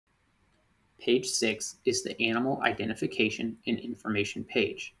Page 6 is the Animal Identification and Information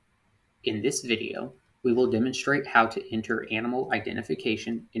page. In this video, we will demonstrate how to enter animal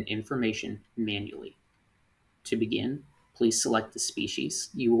identification and information manually. To begin, please select the species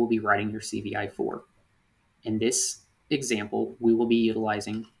you will be writing your CVI for. In this example, we will be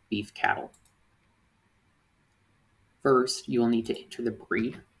utilizing beef cattle. First, you will need to enter the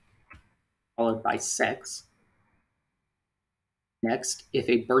breed, followed by sex. Next, if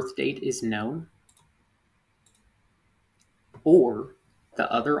a birth date is known, or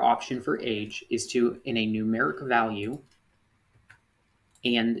the other option for age is to, in a numeric value,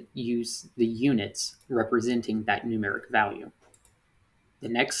 and use the units representing that numeric value. The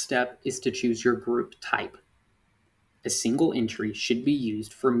next step is to choose your group type. A single entry should be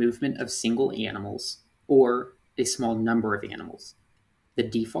used for movement of single animals or a small number of animals. The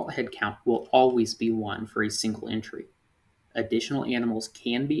default head count will always be 1 for a single entry. Additional animals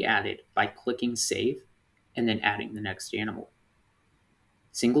can be added by clicking Save and then adding the next animal.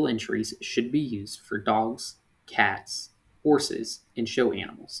 Single entries should be used for dogs, cats, horses, and show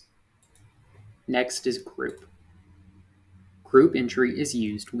animals. Next is group. Group entry is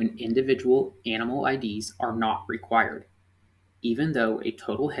used when individual animal IDs are not required. Even though a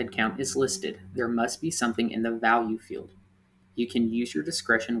total head count is listed, there must be something in the value field. You can use your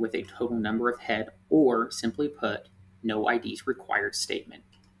discretion with a total number of head or simply put no IDs required statement.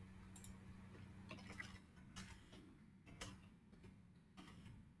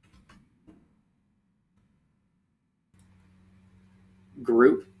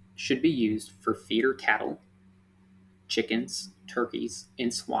 Group should be used for feeder cattle, chickens, turkeys,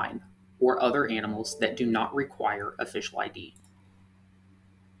 and swine, or other animals that do not require official ID.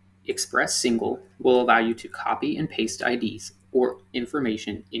 Express single will allow you to copy and paste IDs or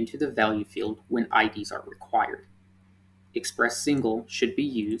information into the value field when IDs are required. Express single should be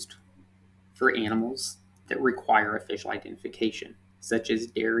used for animals that require official identification, such as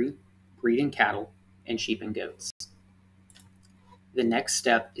dairy, breeding cattle, and sheep and goats. The next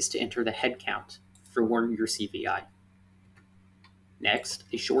step is to enter the head count for your CVI. Next,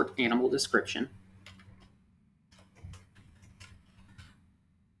 a short animal description.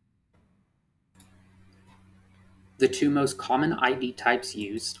 The two most common ID types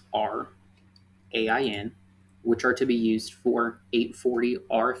used are AIN, which are to be used for 840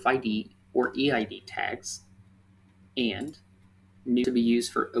 RFID or EID tags, and new to be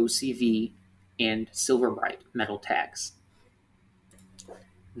used for OCV and Silverbright metal tags.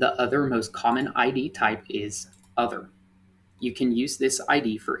 The other most common ID type is Other. You can use this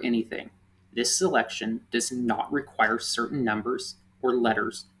ID for anything. This selection does not require certain numbers or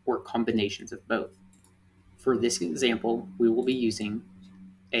letters or combinations of both. For this example, we will be using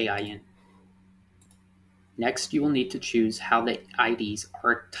AIN. Next, you will need to choose how the IDs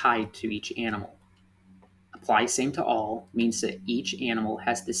are tied to each animal. Apply same to all means that each animal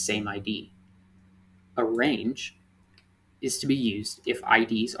has the same ID. Arrange is to be used if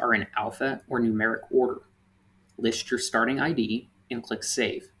IDs are in alpha or numeric order. List your starting ID and click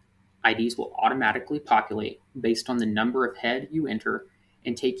Save. IDs will automatically populate based on the number of head you enter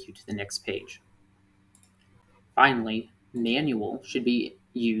and take you to the next page. Finally, manual should be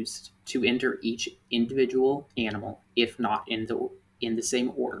used to enter each individual animal if not in the same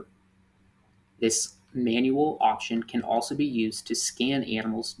order. This manual option can also be used to scan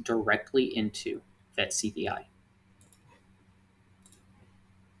animals directly into VET-CVI.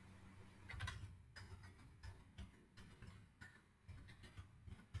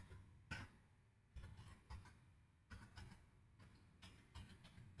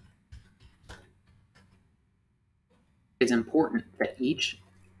 It is important that each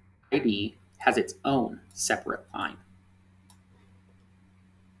ID has its own separate line.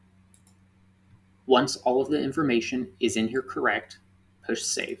 Once all of the information is in here correct, push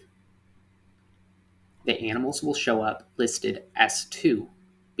Save. The animals will show up listed as 2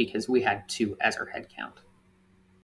 because we had 2 as our head count.